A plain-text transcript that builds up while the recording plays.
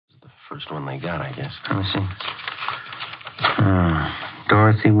First one they got, I guess. Let me see.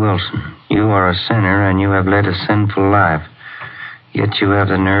 Dorothy Wilson, you are a sinner and you have led a sinful life. Yet you have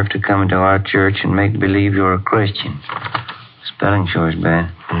the nerve to come into our church and make believe you're a Christian. Spelling sure is bad.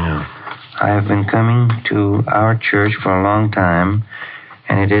 Yeah. I have been coming to our church for a long time,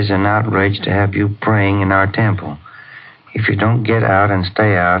 and it is an outrage to have you praying in our temple. If you don't get out and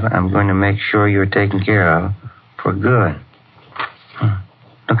stay out, I'm going to make sure you're taken care of for good.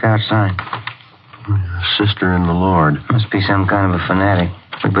 Look outside. Sister in the Lord. Must be some kind of a fanatic.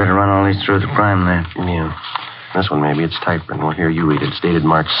 We better run all these through the crime lab. Yeah. This one, maybe. It's typewritten. Well, here, you read it. It's dated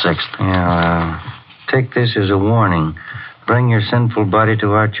March 6th. Yeah, take this as a warning. Bring your sinful body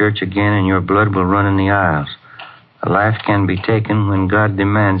to our church again, and your blood will run in the aisles. A life can be taken when God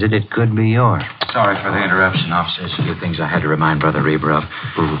demands it. It could be yours. Sorry for the interruption, officers. A few things I had to remind Brother Reber of.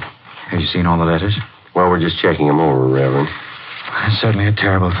 Mm-hmm. Have you seen all the letters? Well, we're just checking them over, Reverend. It's certainly a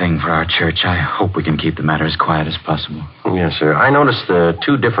terrible thing for our church. I hope we can keep the matter as quiet as possible. Yes, sir. I noticed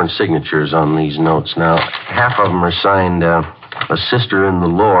two different signatures on these notes. Now, half of them are signed a sister in the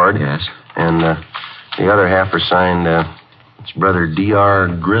Lord. Yes. And the other half are signed it's Brother D.R.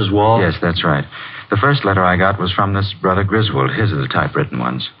 Griswold. Yes, that's right. The first letter I got was from this Brother Griswold. His are the typewritten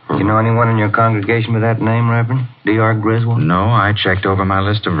ones. You know anyone in your congregation with that name, Reverend? D.R. Griswold? No, I checked over my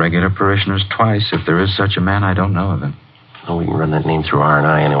list of regular parishioners twice. If there is such a man, I don't know of him. Well, we can run that name through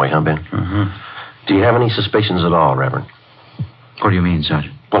R&I anyway, huh, Ben? Mm-hmm. Do you have any suspicions at all, Reverend? What do you mean,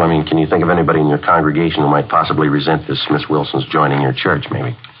 Sergeant? Well, I mean, can you think of anybody in your congregation who might possibly resent this Miss Wilson's joining your church,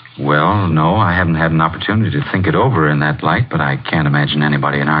 maybe? Well, no, I haven't had an opportunity to think it over in that light, but I can't imagine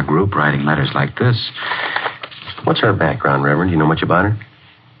anybody in our group writing letters like this. What's her background, Reverend? Do you know much about her?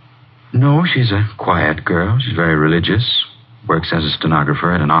 No, she's a quiet girl. She's very religious. Works as a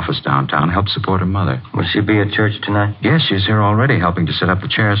stenographer at an office downtown. Helps support her mother. Will she be at church tonight? Yes, she's here already, helping to set up the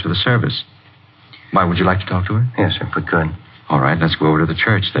chairs for the service. Why, would you like to talk to her? Yes, sir, if we could. All right, let's go over to the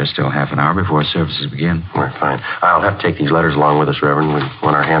church. There's still half an hour before services begin. We're fine. I'll have to take these letters along with us, Reverend. We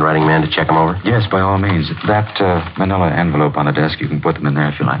want our handwriting man to check them over? Yes, by all means. That manila envelope on the desk, you can put them in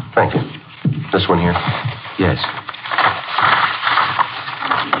there if you like. Thank you. This one here? Yes.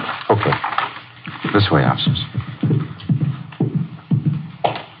 Okay. This way, officers.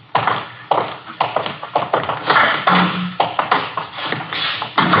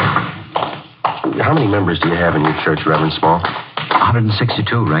 How many members do you have in your church, Reverend Small? 162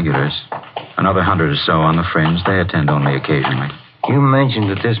 regulars. Another 100 or so on the fringe. They attend only occasionally. You mentioned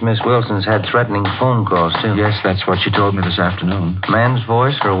that this Miss Wilson's had threatening phone calls, too. Yes, that's what she told me this afternoon. Man's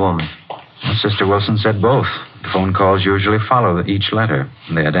voice or a woman? Well, Sister Wilson said both. The phone calls usually follow each letter.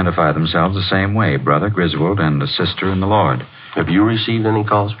 They identify themselves the same way, Brother Griswold and a sister in the Lord. Have you received any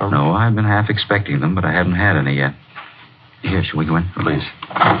calls from her? No, I've been half expecting them, but I haven't had any yet. Here, shall we go in? Please.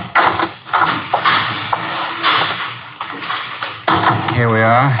 Here we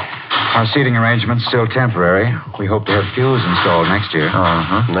are. Our seating arrangement's still temporary. We hope to have pews installed next year.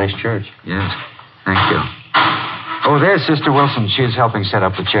 Uh-huh. Nice church. Yes. Thank you. Oh, there's Sister Wilson. She's helping set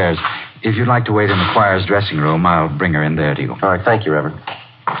up the chairs. If you'd like to wait in the choir's dressing room, I'll bring her in there to you. All right, thank you, Reverend.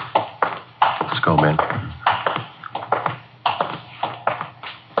 Let's go, Ben.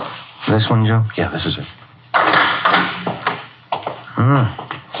 This one, Joe? Yeah, this is it.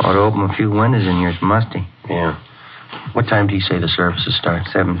 Ought to open a few windows in here. It's musty. Yeah. What time do you say the services start?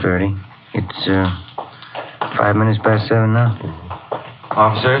 7:30. It's 5 minutes past 7 now.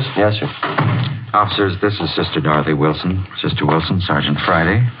 Officers? Yes, sir. Officers, this is Sister Dorothy Wilson. Sister Wilson, Sergeant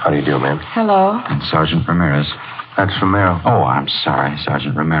Friday. How do you do, ma'am? Hello. And Sergeant Ramirez. That's Romero. Oh, I'm sorry.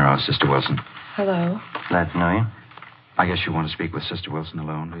 Sergeant Romero, Sister Wilson. Hello. Glad to know you. I guess you want to speak with Sister Wilson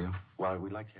alone, do you? Well, we'd like to...